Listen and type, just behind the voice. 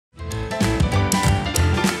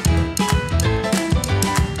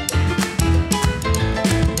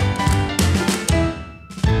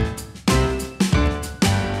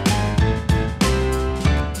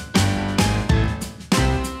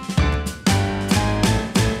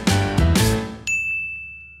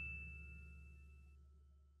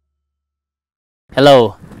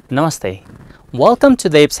Hello, Namaste. Welcome to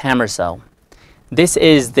the Hammer Show. This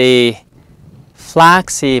is the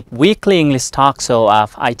flagship weekly English talk show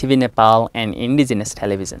of ITV Nepal and Indigenous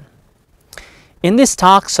television. In this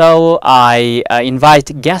talk show, I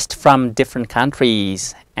invite guests from different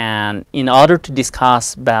countries and in order to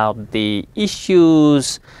discuss about the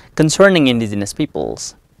issues concerning Indigenous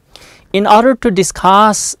peoples. In order to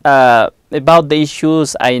discuss about the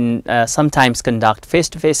issues, I sometimes conduct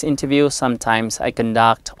face-to-face interviews, sometimes I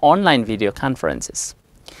conduct online video conferences.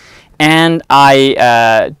 And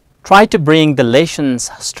I try to bring the lessons,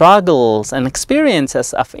 struggles and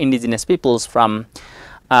experiences of Indigenous peoples from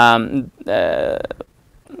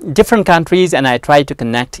different countries, and I try to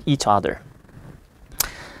connect each other.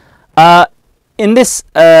 In this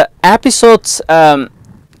episodes,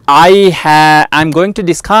 I'm going to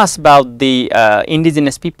discuss about the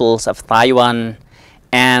Indigenous peoples of Taiwan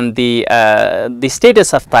and the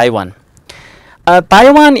status of Taiwan.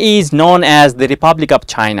 Taiwan is known as the Republic of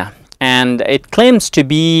China, and it claims to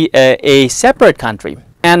be a separate country.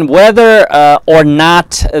 And whether or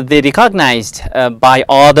not they recognized by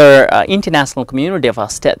other international community of our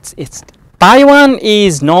states, Taiwan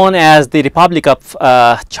is known as the Republic of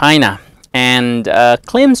China and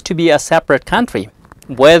claims to be a separate country,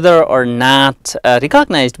 whether or not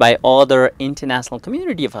recognized by other international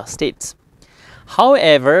community of states.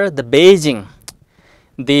 However,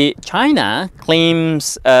 China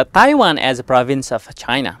claims Taiwan as a province of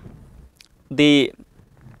China. The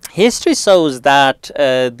history shows that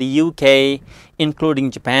the UK,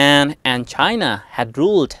 including Japan and China, had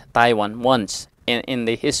ruled Taiwan once in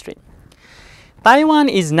the history. Taiwan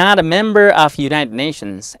is not a member of United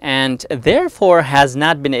Nations and therefore has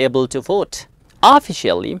not been able to vote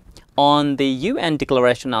officially on the UN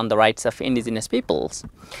Declaration on the Rights of Indigenous Peoples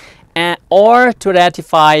or to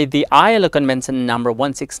ratify the ILO Convention number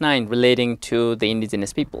 169 relating to the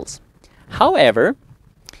Indigenous peoples. However,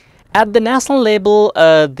 at the national level,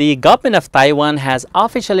 the government of Taiwan has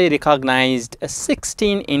officially recognized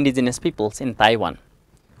 16 Indigenous peoples in Taiwan,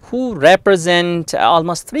 who represent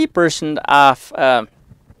almost 3% of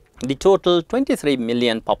the total 23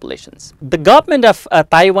 million populations. The government of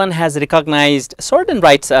Taiwan has recognized certain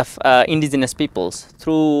rights of Indigenous peoples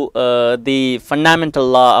through the Fundamental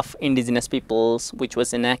Law of Indigenous Peoples, which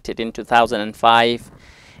was enacted in 2005,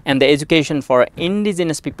 and the Education for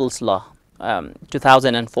Indigenous Peoples Law,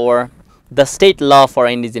 2004, the State Law for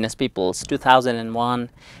Indigenous Peoples, 2001,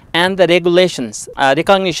 and the Regulations,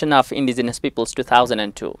 Recognition of Indigenous Peoples,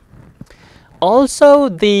 2002. Also,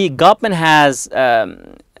 the government has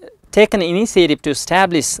taken initiative to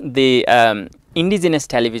establish the Indigenous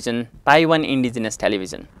television, Taiwan Indigenous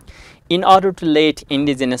television, in order to let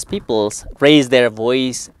Indigenous peoples raise their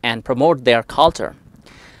voice and promote their culture.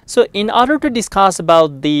 So, in order to discuss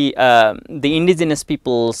about the Indigenous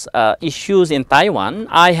peoples issues in Taiwan,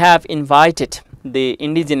 I have invited the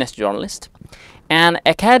Indigenous journalist and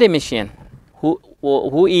academician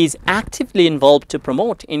who is actively involved to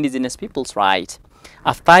promote Indigenous peoples' rights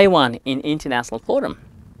of Taiwan in international forum.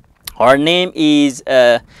 Her name is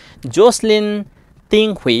Jocelyn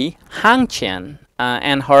Ting-Hui Chien,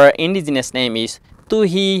 and her Indigenous name is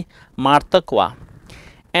TUHI Martukaw.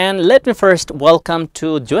 And let me first welcome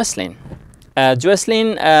to Jocelyn.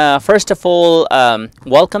 Jocelyn, first of all,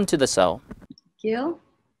 welcome to the show. Thank you.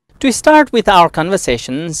 To start with our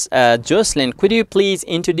conversations, Jocelyn, could you please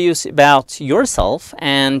introduce about yourself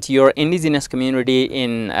and your Indigenous community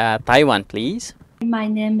in Taiwan, please? My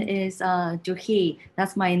name is TUHI.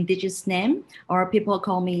 That's my Indigenous name, or people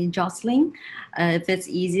call me Jocelyn, if it's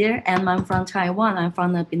easier. And I'm from Taiwan. I'm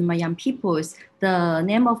from the Binmayan peoples. The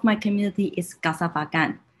name of my community is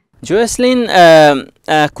Kasavagan. Jocelyn,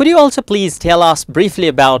 could you also please tell us briefly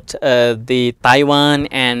about the Taiwan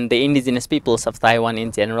and the Indigenous peoples of Taiwan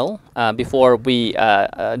in general before we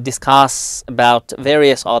discuss about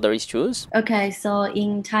various other issues? Okay, so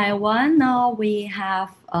in Taiwan now we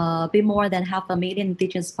have a bit more than 500,000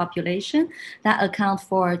 indigenous population that account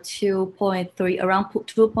for around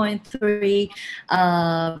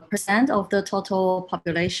 2.3% percent of the total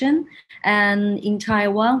population. And in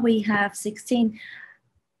Taiwan we have 16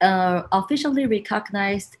 officially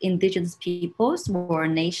recognized indigenous peoples or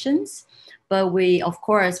nations, but of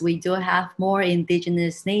course we do have more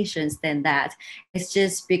indigenous nations than that. It's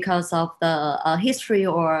just because of the history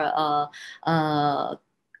or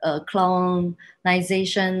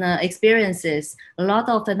colonization experiences. A lot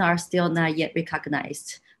of them are still not yet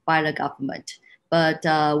recognized by the government. But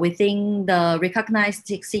within the recognized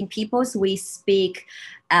 16 peoples, we speak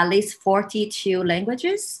at least 42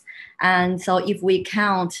 languages. And so if we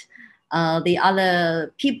count the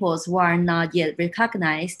other peoples who are not yet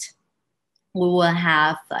recognized, we will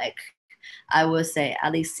have like, I would say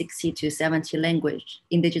at least 60 to 70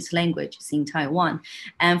 indigenous languages in Taiwan.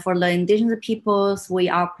 And for the indigenous peoples, we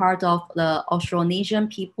are part of the Austronesian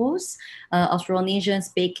peoples, Austronesian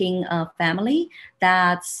speaking family.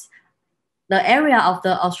 That's the area of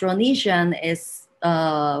the Austronesian is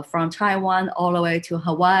from Taiwan all the way to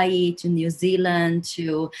Hawaii, to New Zealand,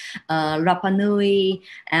 to Rapa Nui,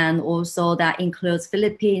 and also that includes the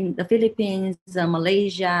Philippines,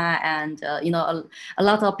 Malaysia, and a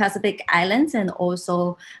lot of Pacific islands, and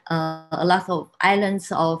also a lot of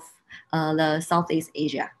islands of the Southeast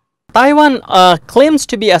Asia. Taiwan claims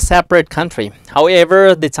to be a separate country.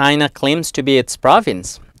 However, the China claims to be its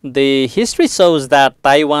province. The history shows that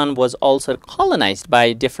Taiwan was also colonized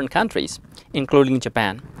by different countries, including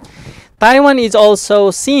Japan. Taiwan is also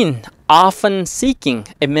seen often seeking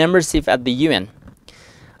a membership at the UN.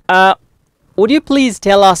 Would you please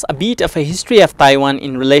tell us a bit of a history of Taiwan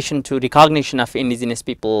in relation to recognition of indigenous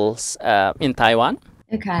peoples in Taiwan?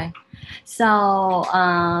 Okay, so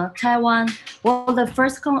Taiwan, well, the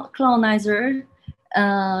first colonizer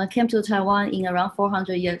came to Taiwan in around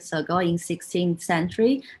 400 years ago in 16th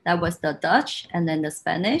century. That was the Dutch and then the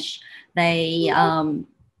Spanish. They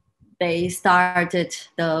started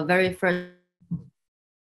the very first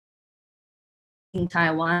in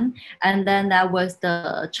Taiwan, and then that was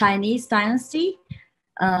the Chinese dynasty.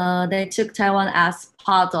 They took Taiwan as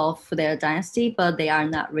part of their dynasty, but they are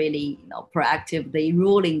not really, proactively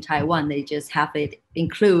ruling Taiwan. They just have it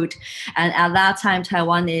include. And at that time,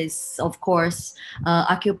 Taiwan is, of course,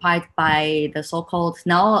 occupied by the so-called,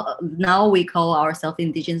 now we call ourselves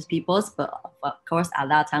indigenous peoples, but of course, at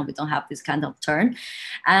that time, we don't have this kind of term.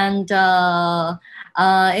 And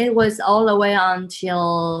it was all the way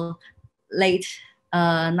until late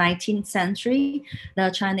 19th century,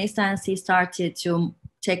 the Chinese dynasty started to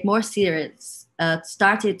take more seriously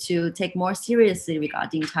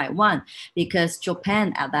regarding Taiwan, because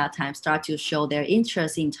Japan at that time started to show their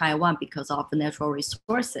interest in Taiwan because of the natural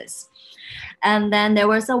resources. And then there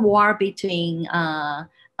was a war between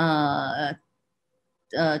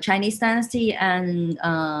Chinese dynasty and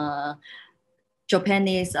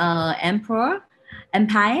Japanese empire.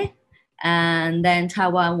 And then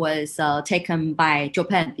Taiwan was taken by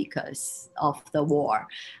Japan because of the war.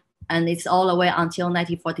 And it's all the way until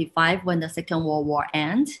 1945 when the Second World War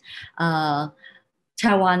ends.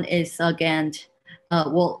 Taiwan is again,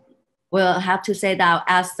 we'll have to say that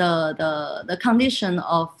as the condition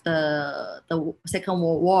of the Second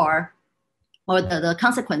World War, or the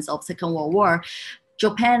consequence of Second World War,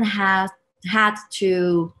 Japan had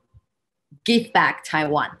to give back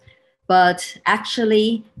Taiwan. But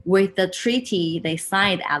actually, with the treaty they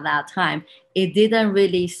signed at that time, it didn't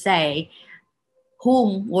really say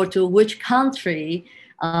whom or to which country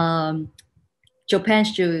Japan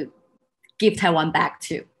should give Taiwan back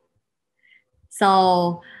to.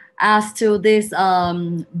 So as to this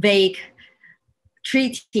vague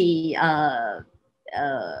treaty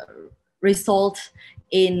result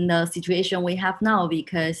in the situation we have now,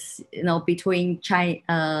 because between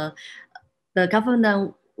China, the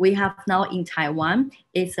government we have now in Taiwan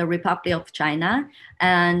is the Republic of China.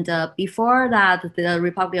 And before that, the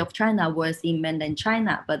Republic of China was in mainland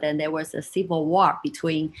China, but then there was a civil war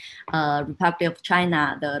between Republic of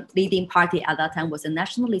China. The leading party at that time was the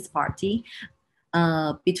Nationalist Party,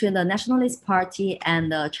 between the Nationalist Party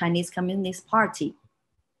and the Chinese Communist Party.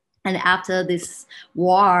 And after this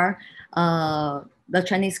war, the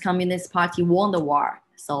Chinese Communist Party won the war.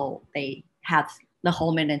 So they had the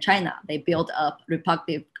whole mainland China. They built a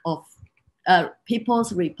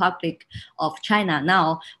People's Republic of China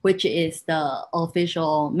now, which is the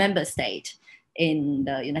official member state in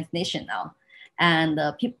the United Nations now. And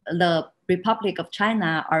the Republic of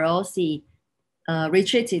China ROC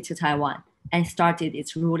retreated to Taiwan and started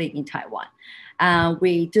its ruling in Taiwan.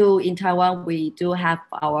 In Taiwan, we do have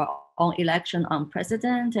our own election on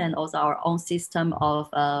president and also our own system of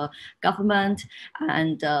government,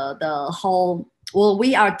 and the whole,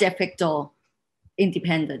 we are de facto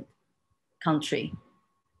independent country.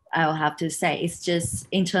 I will have to say, it's just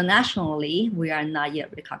internationally we are not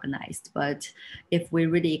yet recognized, but if we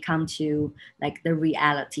really come to like the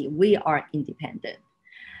reality, we are independent.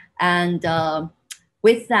 And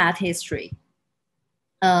with that history,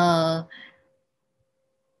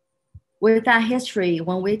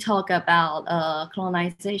 when we talk about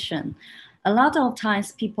colonization, a lot of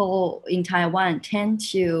times people in Taiwan tend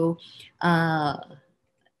to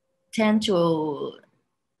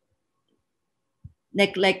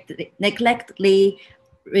neglectedly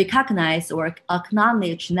recognize or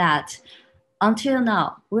acknowledge that until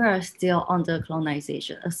now we are still under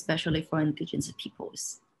colonization, especially for indigenous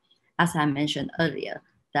peoples. as I mentioned earlier,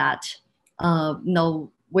 that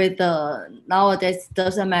with the nowadays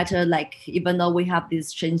doesn't matter, like even though we have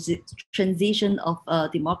this transition of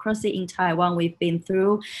democracy in Taiwan we've been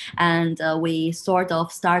through, and we sort of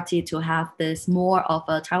started to have this more of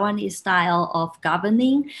a Taiwanese style of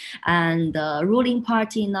governing, and the ruling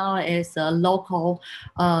party now is a local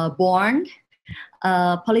born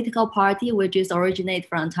political party which is originate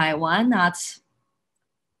from Taiwan, not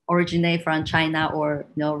originate from China or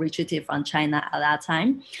retreated from China at that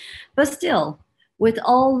time. But still, with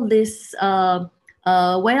all this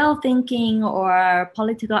way of thinking or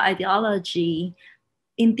political ideology,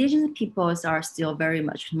 indigenous peoples are still very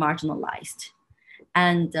much marginalized.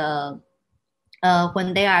 And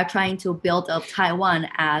when they are trying to build up Taiwan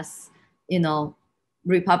as,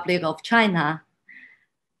 Republic of China,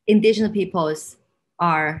 indigenous peoples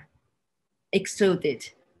are excluded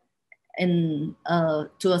to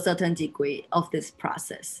a certain degree of this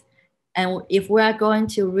process. And if we are going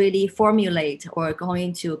to really formulate or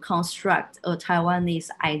going to construct a Taiwanese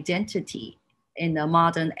identity in a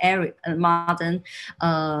modern era,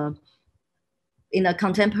 in a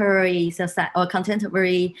contemporary sense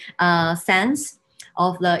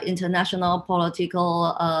of the international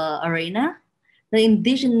political arena, the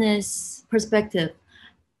indigenous perspective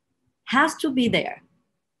has to be there,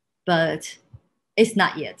 but it's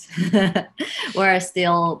not yet. We're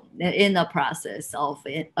still in the process of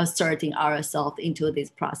asserting ourselves into this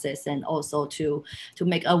process, and also to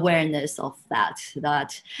make awareness of that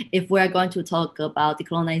if we're going to talk about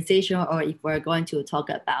decolonization, or if we're going to talk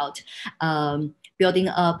about building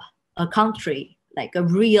up a country, like a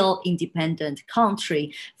real independent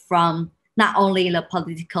country from not only the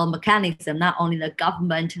political mechanism, not only the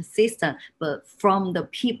government system, but from the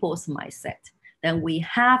people's mindset, then we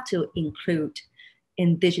have to include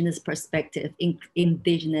indigenous perspective,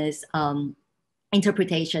 indigenous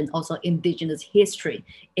interpretation, also indigenous history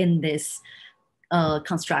in this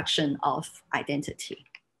construction of identity.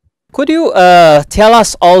 Could you tell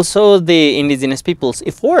us also the indigenous people's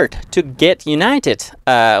effort to get united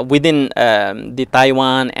within the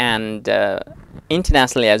Taiwan and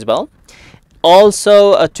internationally as well?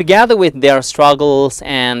 Also, together with their struggles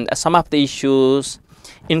and some of the issues,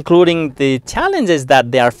 including the challenges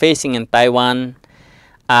that they are facing in Taiwan,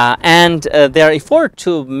 and their effort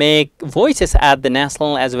to make voices at the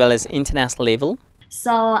national as well as international level?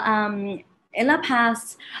 So in the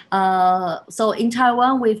past, so in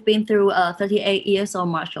Taiwan, we've been through 38 years of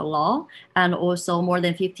martial law, and also more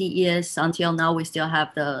than 50 years until now, we still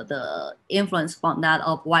have the influence from that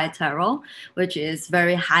of white terror, which is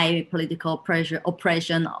very high political pressure,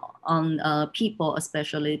 oppression on people,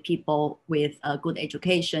 especially people with good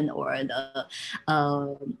education, or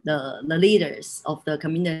the leaders of the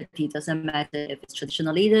community. Doesn't matter if it's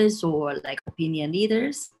traditional leaders or like opinion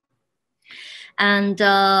leaders. And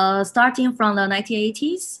starting from the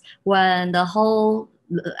 1980s, when the whole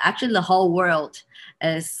world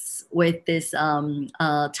is with this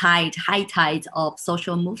high tide of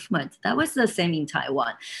social movement, that was the same in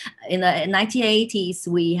Taiwan. In the 1980s,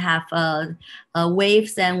 we have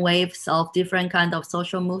waves and waves of different kinds of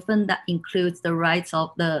social movement that includes the rights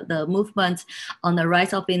of the movement on the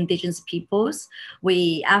rights of indigenous peoples.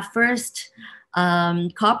 We at first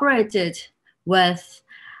cooperated with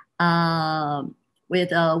a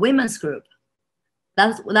women's group.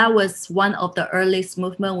 That was one of the earliest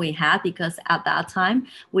movement we had, because at that time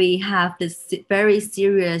we have this very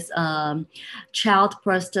serious child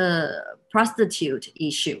prostitute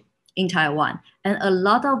issue in Taiwan, and a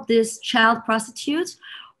lot of these child prostitutes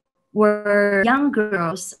were young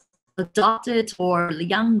girls adopted, or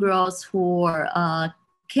young girls who were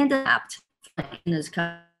kidnapped in this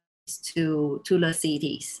country to the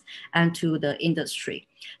cities and to the industry.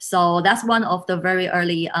 So that's one of the very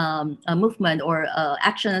early movement or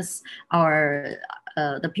actions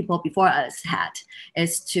the people before us had,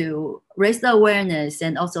 is to raise the awareness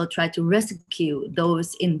and also try to rescue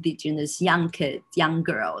those indigenous young kids, young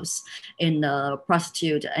girls in the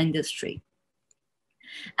prostitute industry.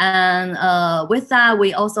 And with that,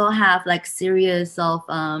 we also have like series of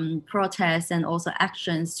protests and also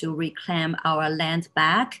actions to reclaim our land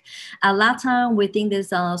back. At that time, within this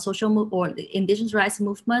social or indigenous rights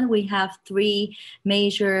movement, we have three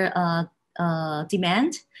major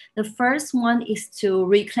demands. The first one is to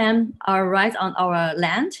reclaim our rights on our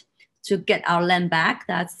land, to get our land back.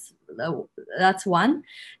 That's one.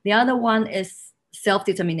 The other one is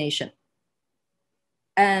self-determination.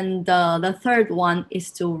 And the third one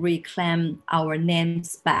is to reclaim our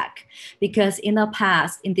names back, because in the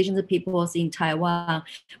past, indigenous peoples in Taiwan,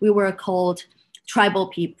 we were called tribal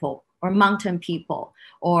people or mountain people,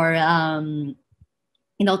 or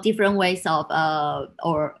different ways of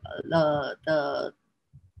or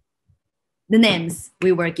the names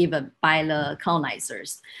we were given by the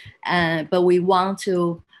colonizers, but we want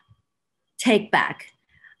to take back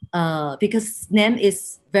because name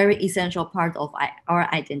is very essential part of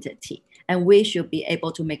our identity, and we should be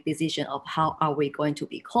able to make decision of how are we going to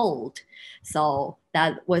be called. So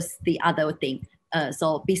that was the other thing.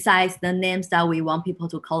 So besides the names that we want people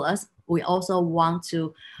to call us, we also want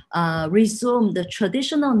to resume the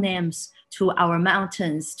traditional names to our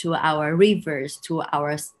mountains, to our rivers, to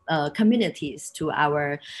our communities, to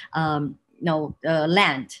our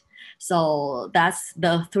land. So that's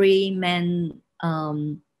the three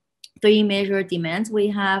major demands we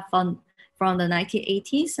have from the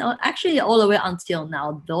 1980s. So actually all the way until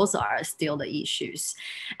now, those are still the issues.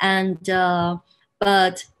 And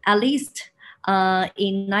but at least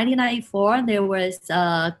in 1994, there was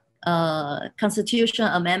a constitution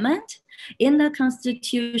amendment. In the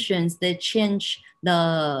constitutions, they changed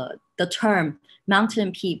the term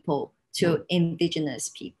mountain people to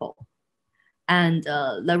indigenous people. And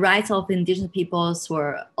the rights of indigenous peoples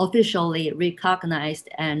were officially recognized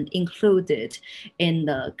and included in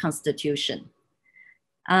the constitution.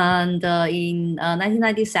 And in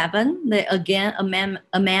 1997, they again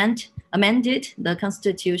amended the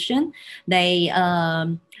constitution. They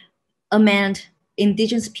amend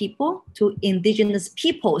indigenous people to indigenous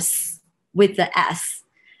peoples with the S,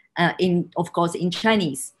 of course in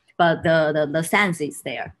Chinese, but the sense is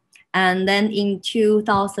there. And then in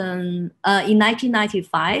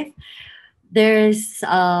 1995, there's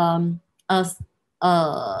a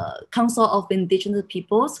Council of Indigenous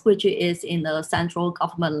Peoples, which is in the central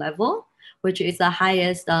government level, which is the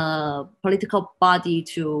highest political body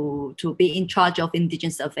to be in charge of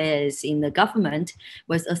indigenous affairs in the government,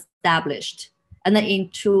 was established. And then in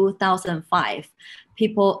 2005,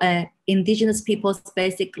 indigenous people's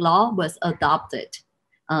basic law was adopted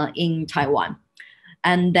in Taiwan.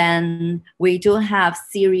 And then we do have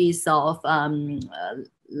series of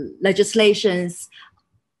legislations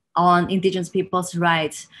on indigenous people's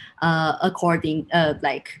rights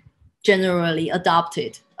like generally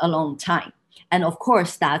adopted a long time. And of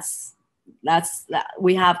course,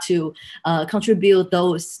 we have to contribute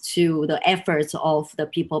those to the efforts of the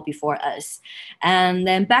people before us. And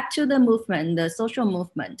then back to the movement, the social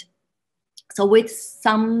movement. So with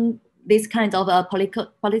this kind of a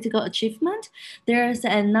political achievement, there's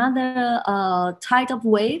another tide of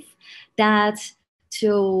wave that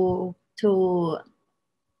to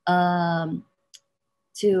how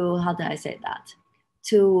do I say that?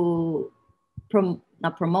 To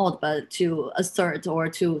not promote, but to assert or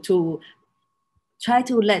to try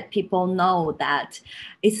to let people know that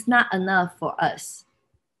it's not enough for us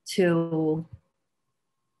to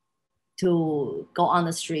go on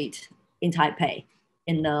the street in Taipei,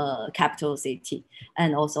 in the capital city,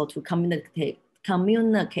 and also to communicate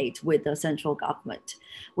with the central government.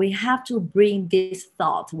 We have to bring this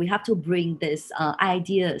thought, we have to bring these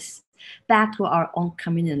ideas back to our own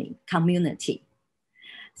community.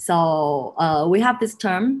 So we have this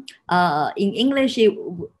term in English.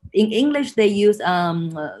 They use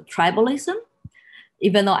tribalism,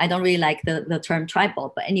 even though I don't really like the term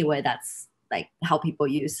tribal. But anyway, that's like how people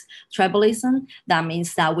use tribalism. That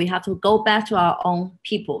means that we have to go back to our own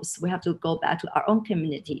peoples. We have to go back to our own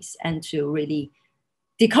communities and to really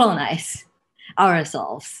decolonize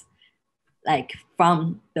ourselves, like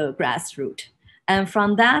from the grassroots. And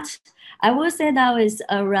from that, I would say that was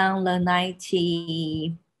around the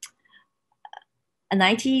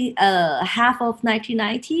half of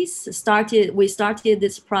 1990s. We started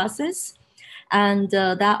this process, and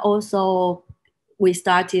that also we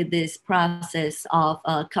started this process of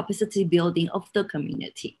capacity building of the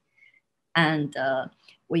community, and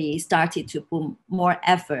we started to put more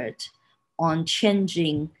effort on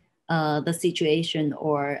changing the situation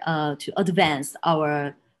or to advance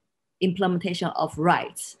our implementation of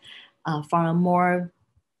rights from a more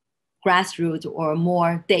grassroots or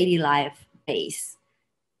more daily life base,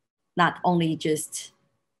 not only just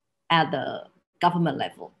at the government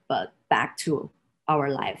level, but back to our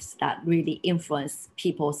lives that really influence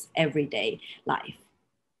people's everyday life.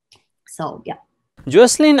 So, yeah.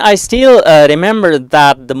 Jocelyn, I still remember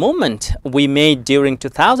that the movement we made during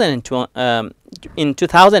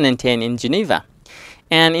 2010 in Geneva,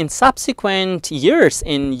 and in subsequent years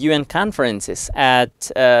in UN conferences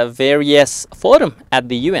at various forums at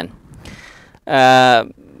the UN.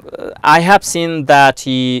 I have seen that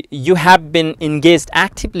you have been engaged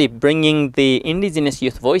actively bringing the indigenous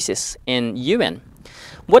youth voices in UN.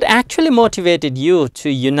 What actually motivated you to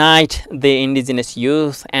unite the indigenous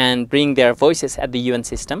youth and bring their voices at the UN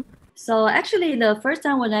system? So actually, the first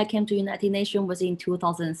time when I came to United Nations was in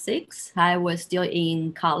 2006. I was still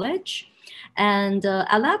in college. And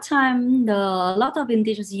at that time, a lot of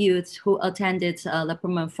Indigenous youth who attended the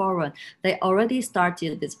Permanent Forum, they already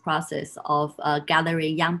started this process of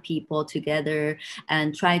gathering young people together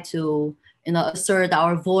and try to assert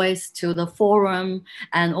our voice to the forum.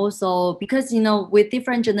 And also because, with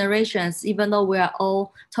different generations, even though we are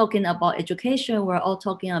all talking about education, we're all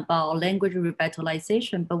talking about language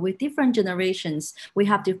revitalization, but with different generations, we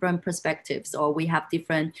have different perspectives, or we have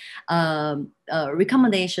different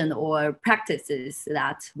recommendation or practices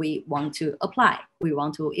that we want to apply, we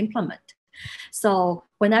want to implement. So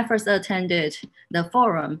when I first attended the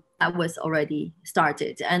forum, that was already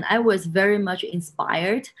started. And I was very much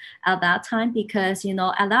inspired at that time because,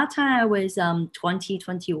 at that time I was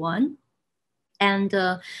 21. And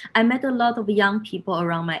I met a lot of young people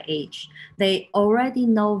around my age. They already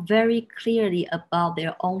know very clearly about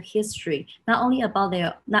their own history, not only about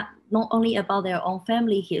their own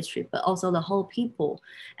family history, but also the whole people,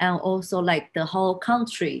 and also like the whole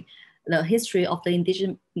country, the history of the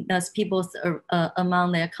indigenous peoples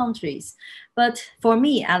among their countries. But for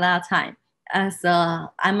me at that time, as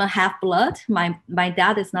I'm a half-blood, my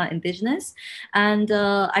dad is not indigenous, and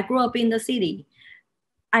I grew up in the city.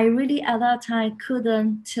 I really at that time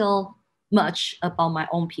couldn't tell much about my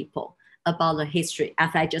own people, about the history.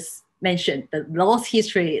 As I just mentioned, the lost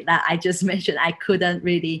history that I just mentioned, I couldn't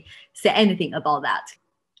really say anything about that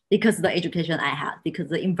because of the education I had, because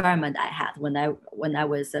of the environment I had when I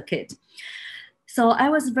was a kid. So I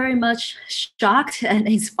was very much shocked and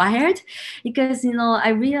inspired because, I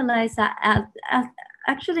realized that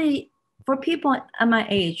actually for people at my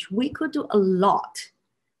age, we could do a lot.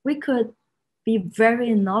 We could be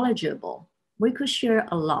very knowledgeable. We could share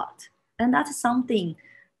a lot. And that's something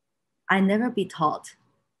I never be taught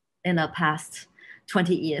in the past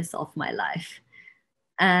 20 years of my life.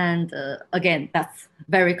 And again, that's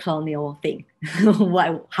very colonial thing,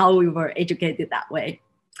 how we were educated that way.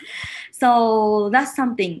 So that's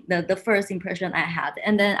something, the first impression I had.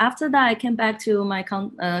 And then after that, I came back to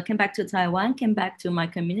Taiwan, came back to my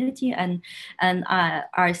community, and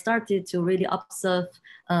I started to really observe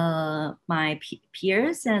my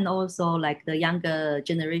peers and also like the younger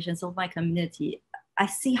generations of my community. I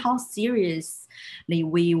see how seriously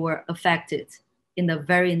we were affected in a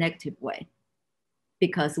very negative way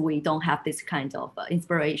because we don't have this kind of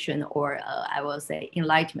inspiration or I will say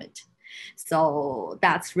enlightenment. So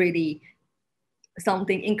that's really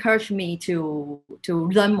something encouraged me to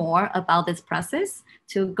learn more about this process,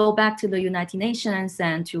 to go back to the United Nations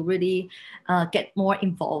and to really get more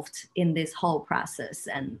involved in this whole process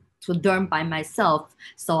and to learn by myself,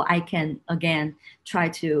 so I can again try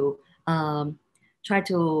to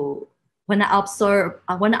when I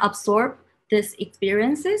absorb these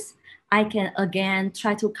experiences, I can again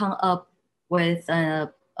try to come up with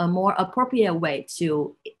a more appropriate way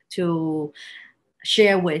to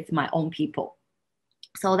share with my own people.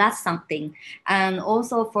 So that's something. And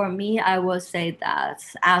also for me, I would say that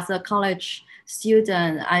as a college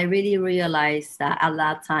student, I really realized that at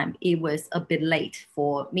that time, it was a bit late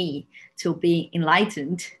for me to be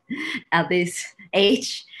enlightened at this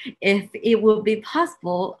age. If it would be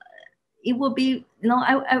possible, it would be,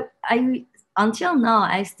 I until now,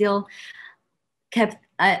 I still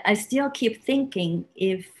keep thinking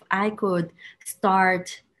if I could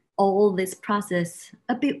start all this process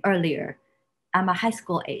a bit earlier. I'm a high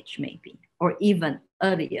school age maybe, or even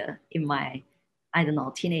earlier in my, I don't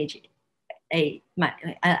know, teenage age.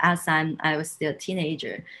 I was still a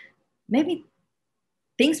teenager, maybe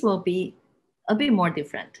things will be a bit more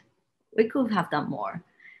different. We could have done more.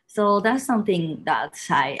 So that's something that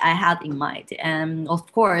I had in mind. And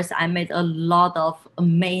of course, I met a lot of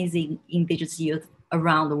amazing Indigenous youth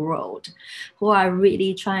around the world who are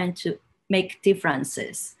really trying to make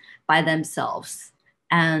differences by themselves.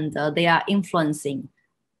 And they are influencing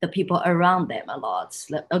the people around them a lot,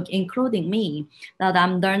 including me, that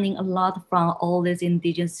I'm learning a lot from all these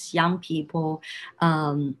Indigenous young people.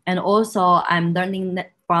 And also I'm learning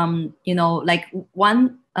from, like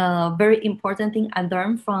one very important thing I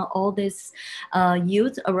learned from all this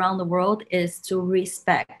youth around the world is to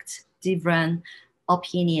respect different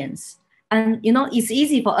opinions. And, it's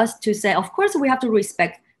easy for us to say, of course we have to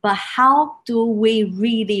respect, but how do we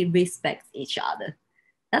really respect each other?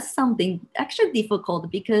 That's something actually difficult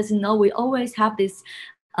because, we always have this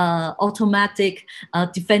automatic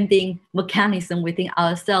defending mechanism within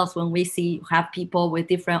ourselves. When we have people with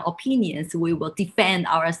different opinions, we will defend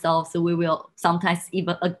ourselves. So we will sometimes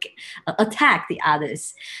even attack the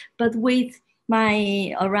others. But with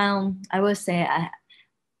I would say,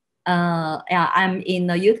 Yeah, I'm in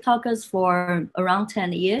the Youth Caucus for around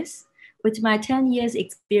 10 years. With my 10 years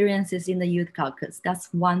experiences in the Youth Caucus,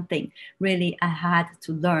 that's one thing really I had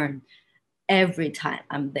to learn every time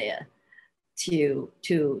I'm there, to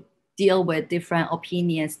deal with different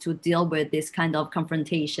opinions, to deal with this kind of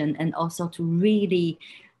confrontation, and also to really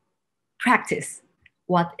practice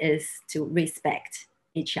what is to respect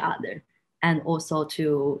each other, and also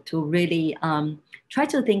to really try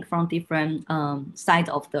to think from different side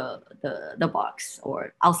of the box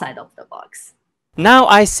or outside of the box. Now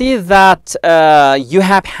I see that you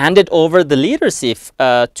have handed over the leadership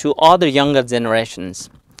to other younger generations.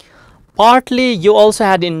 Partly, you also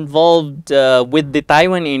had involved with the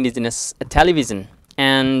Taiwan Indigenous television,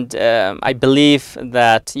 and I believe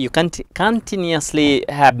that you continuously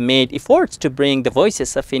have made efforts to bring the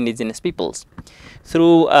voices of Indigenous peoples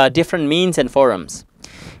through different means and forums.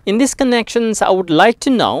 In these connections, I would like to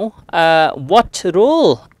know what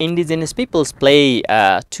role Indigenous peoples play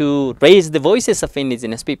to raise the voices of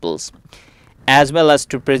Indigenous peoples, as well as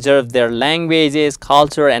to preserve their languages,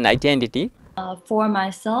 culture, and identity. For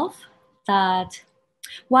myself, that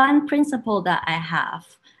one principle that I have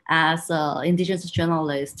as an Indigenous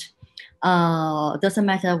journalist, doesn't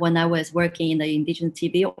matter when I was working in the Indigenous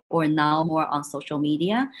TV or now more on social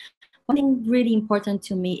media, one thing really important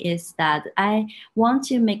to me is that I want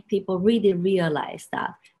to make people really realize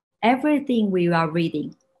that everything we are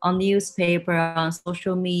reading on newspaper, on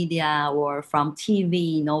social media, or from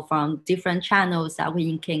TV, from different channels that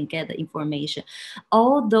we can get the information,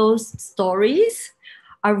 all those stories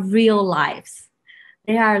are real lives.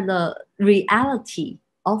 They are the reality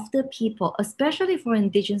of the people, especially for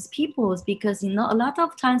Indigenous peoples, because a lot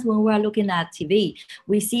of times when we're looking at TV,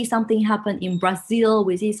 we see something happen in Brazil,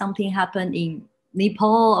 we see something happen in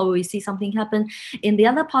Nepal, or we see something happen in the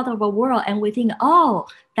other part of the world, and we think, oh,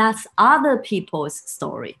 that's other people's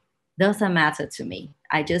story. Doesn't matter to me.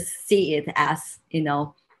 I just see it as,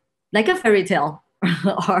 like a fairy tale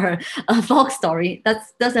or a folk story. That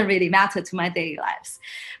doesn't really matter to my daily lives.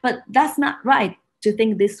 But that's not right to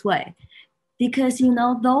think this way, because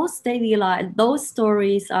those daily life, those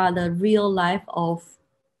stories are the real life of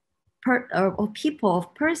people,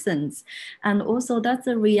 of persons, and also that's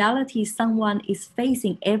the reality someone is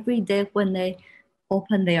facing every day when they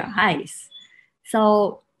open their eyes.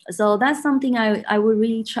 So that's something I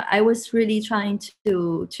was really trying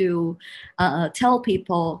to tell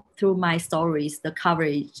people through my stories, the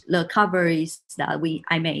coverage that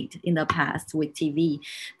I made in the past with TV,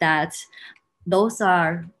 that those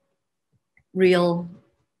are real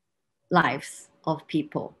lives of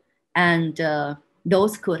people, and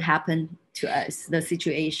those could happen to us. The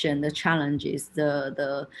situation, the challenges,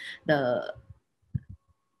 the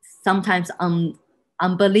sometimes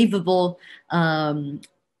unbelievable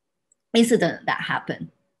incident that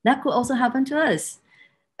happen, that could also happen to us.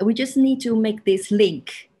 We just need to make this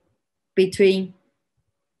link between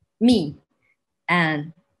me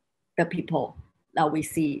and the people that we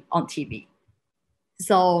see on TV.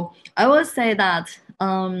 So I will say that,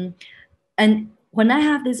 and when I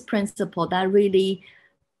have this principle, that really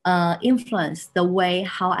influence the way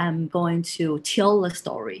how I'm going to tell the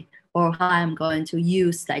story, or how I'm going to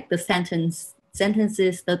use like the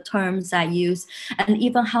sentences, the terms I use, and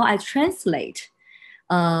even how I translate,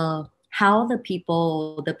 how the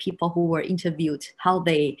people who were interviewed, how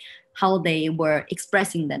they were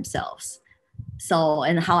expressing themselves. So,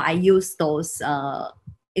 and how I use those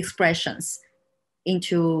expressions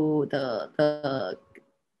into the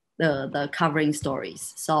covering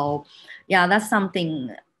stories. So yeah, that's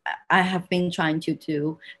something I have been trying to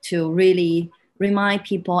do, to really remind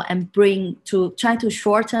people and try to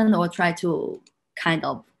shorten, or try to kind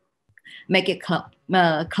of make it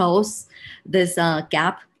close this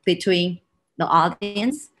gap between the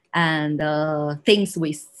audience and the things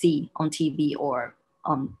we see on TV or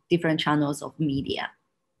on different channels of media.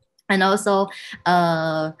 And also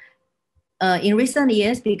in recent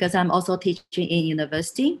years, because I'm also teaching in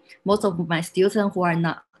university, most of my students who are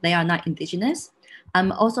not Indigenous,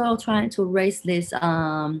 I'm also trying to raise this,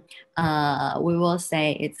 we will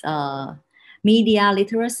say it's media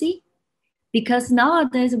literacy, because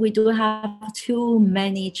nowadays we do have too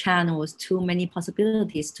many channels, too many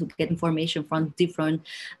possibilities to get information from different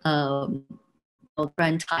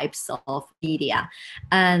different types of media,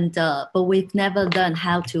 and but we've never learned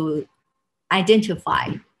how to identify,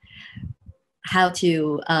 how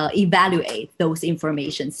to evaluate those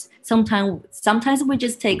informations. Sometimes we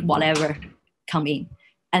just take whatever come in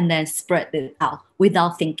and then spread it out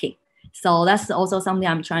without thinking. So that's also something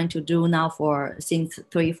I'm trying to do now since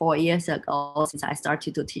 3-4 years ago, since I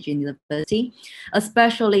started to teach in university,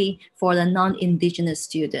 especially for the non-Indigenous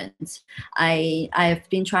students. I've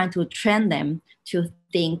been trying to train them to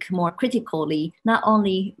think more critically, not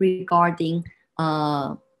only regarding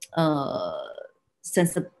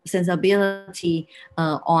sensibility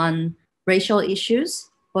on racial issues,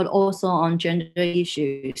 but also on gender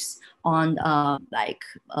issues, on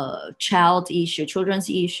child issue, children's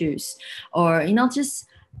issues, or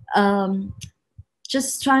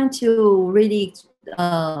just trying to really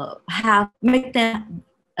make them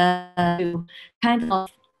kind of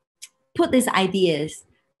put these ideas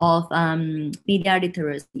of media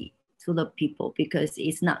literacy to the people, because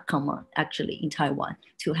it's not common actually in Taiwan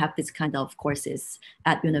to have this kind of courses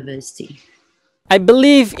at university. I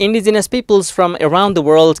believe indigenous peoples from around the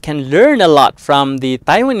world can learn a lot from the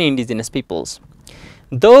Taiwan indigenous peoples.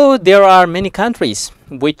 Though there are many countries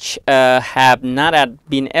which have not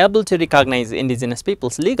been able to recognize indigenous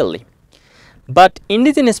peoples legally. But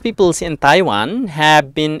indigenous peoples in Taiwan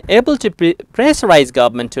have been able to pressurize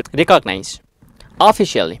government to recognize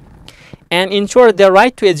officially and ensure their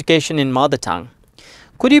right to education in mother tongue.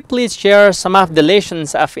 Could you please share some of the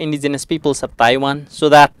lessons of indigenous peoples of Taiwan so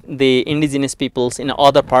that the indigenous peoples in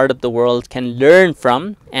other part of the world can learn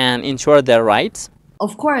from and ensure their rights?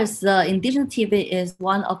 Of course, the indigenous TV is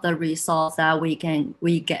one of the results that we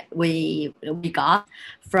got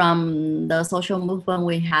from the social movement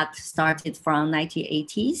we had started from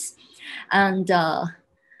 1980s, and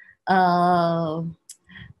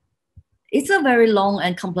it's a very long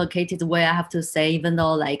and complicated way, I have to say, even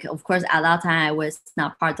though, like, of course, at that time I was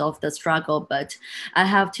not part of the struggle, but I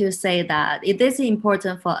have to say that it is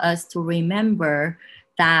important for us to remember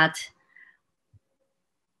that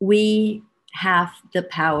we have the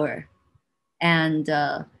power, and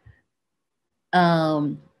I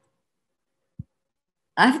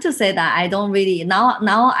have to say that I don't really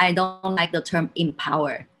now I don't like the term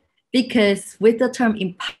empower, because with the term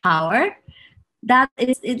empower, that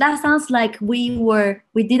sounds like we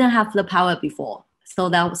didn't have the power before, so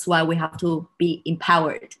that's why we have to be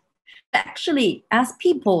empowered. Actually, as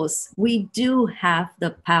peoples, we do have the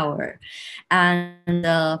power, and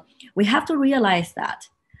we have to realize that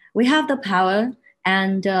we have the power,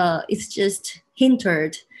 and it's just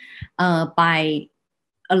hindered by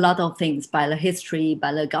a lot of things, by the history,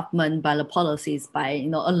 by the government, by the policies, by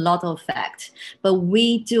a lot of facts. But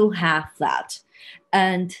we do have that,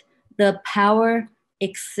 and the power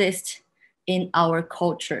exists in our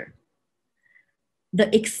culture.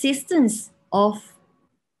 The existence of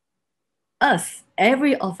us,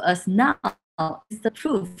 every of us now, is the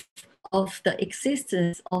proof of the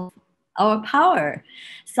existence of our power.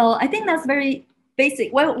 So I think that's very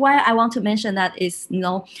basic. Why I want to mention that is,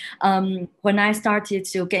 when I started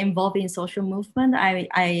to get involved in social movement,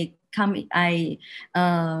 I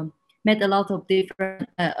met a lot of different.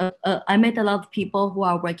 I met a lot of people who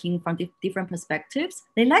are working from different perspectives.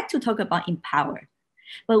 They like to talk about empower.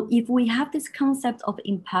 But if we have this concept of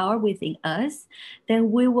empower within us,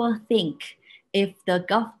 then we will think, if the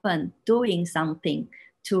government doing something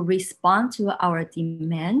to respond to our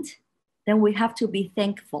demand, then we have to be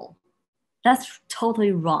thankful. That's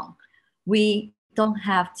totally wrong. We don't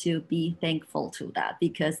have to be thankful to that,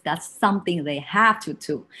 because that's something they have to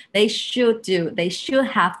do. They should do. They should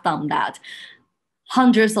have done that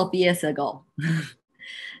hundreds of years ago.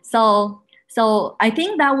 So I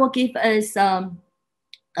think that will give us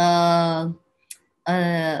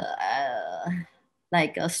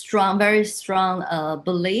like a strong, very strong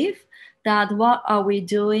belief that what are we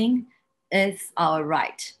doing is our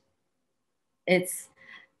right. It's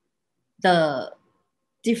the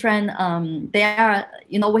different they are,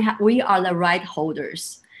 we are the right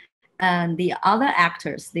holders, and the other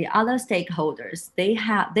actors, the other stakeholders, they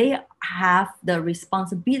have the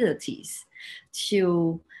responsibilities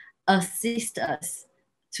to assist us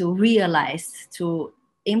to realize, to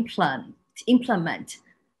implement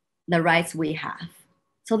the rights we have.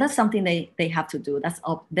 So that's something they have to do. That's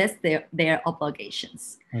their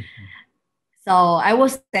obligations. Mm-hmm. So I will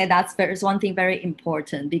say that's one thing very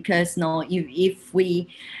important, because if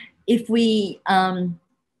we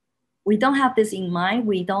don't have this in mind,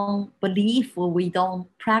 we don't believe, or we don't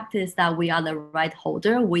practice that we are the right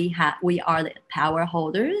holder, we are the power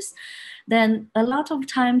holders, then a lot of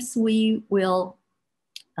times we will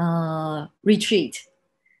retreat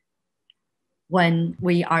when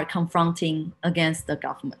we are confronting against the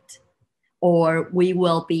government, or we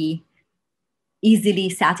will be easily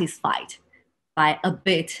satisfied by a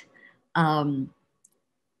bit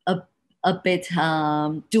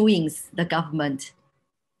doings the government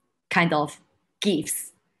kind of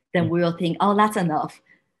gives then we will think, oh, that's enough.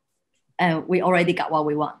 And we already got what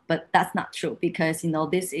we want. But that's not true, because,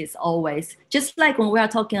 this is always, just like when we are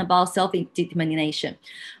talking about self-determination.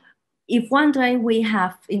 If one day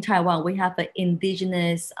in Taiwan, we have an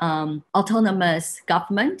indigenous autonomous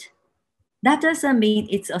government, that doesn't mean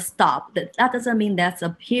it's a stop. That doesn't mean that's a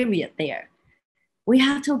period there. We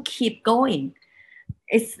have to keep going.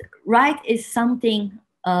 Right is something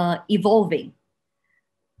evolving.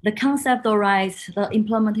 The concept of rights, the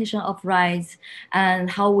implementation of rights, and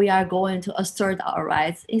how we are going to assert our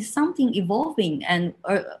rights is something evolving. And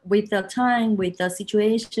with the time, with the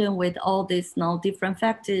situation, with all these different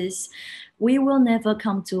factors, we will never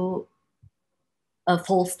come to a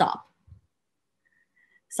full stop.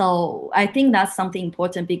 So I think that's something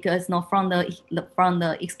important, because from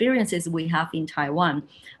the experiences we have in Taiwan,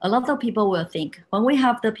 a lot of people will think when we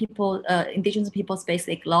have the Indigenous People's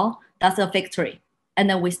Basic Law, that's a victory. And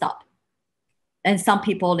then we stop. And some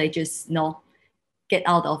people, they just get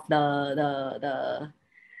out of the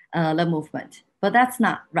movement. But that's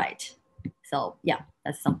not right. So yeah,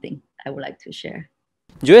 that's something I would like to share.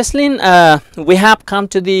 Jocelyn, we have come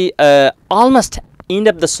to the almost end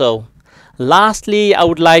of the show. Lastly, I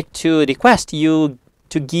would like to request you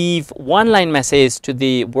to give one-line message to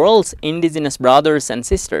the world's Indigenous brothers and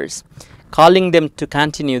sisters, calling them to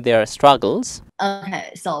continue their struggles.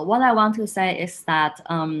 Okay, so what I want to say is that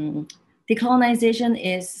decolonization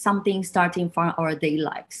is something starting from our daily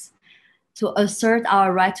lives. To assert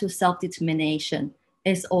our right to self-determination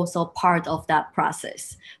is also part of that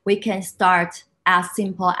process. We can start as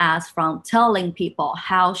simple as from telling people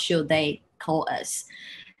how should they call us.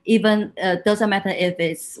 Even doesn't matter if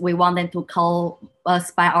we want them to call us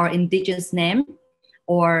by our indigenous name,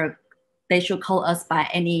 or they should call us by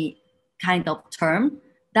any kind of term.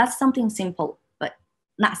 That's something simple, but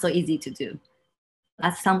not so easy to do.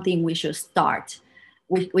 That's something we should start.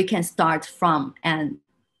 We can start from, and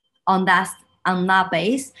on that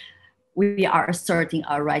base, we are asserting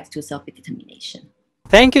our right to self-determination.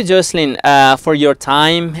 Thank you, Jocelyn, for your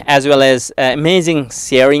time, as well as amazing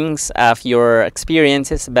sharings of your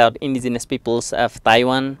experiences about Indigenous peoples of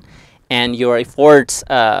Taiwan and your efforts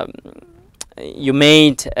you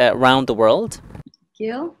made around the world. Thank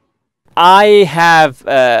you. I have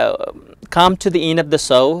come to the end of the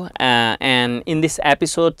show, and in these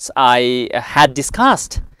episodes I had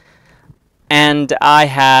discussed and I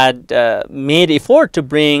had made effort to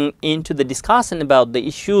bring into the discussion about the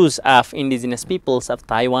issues of Indigenous peoples of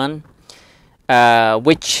Taiwan,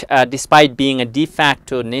 which despite being a de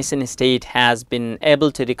facto nation state has been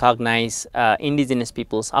able to recognize Indigenous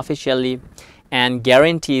peoples officially and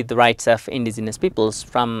guarantee the rights of Indigenous peoples.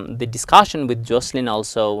 From the discussion with Jocelyn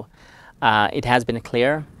also, it has been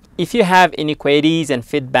clear. If you have any queries and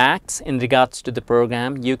feedbacks in regards to the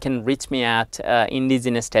program, you can reach me at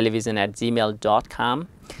indigenous-television@gmail.com.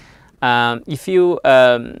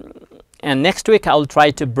 And next week I'll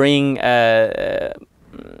try to bring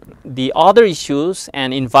the other issues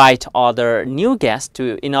and invite other new guests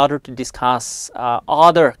in order to discuss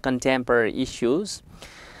other contemporary issues.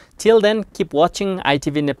 Till then, keep watching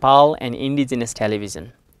ITV Nepal and Indigenous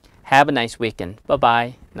Television. Have a nice weekend.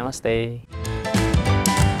 Bye-bye. Namaste.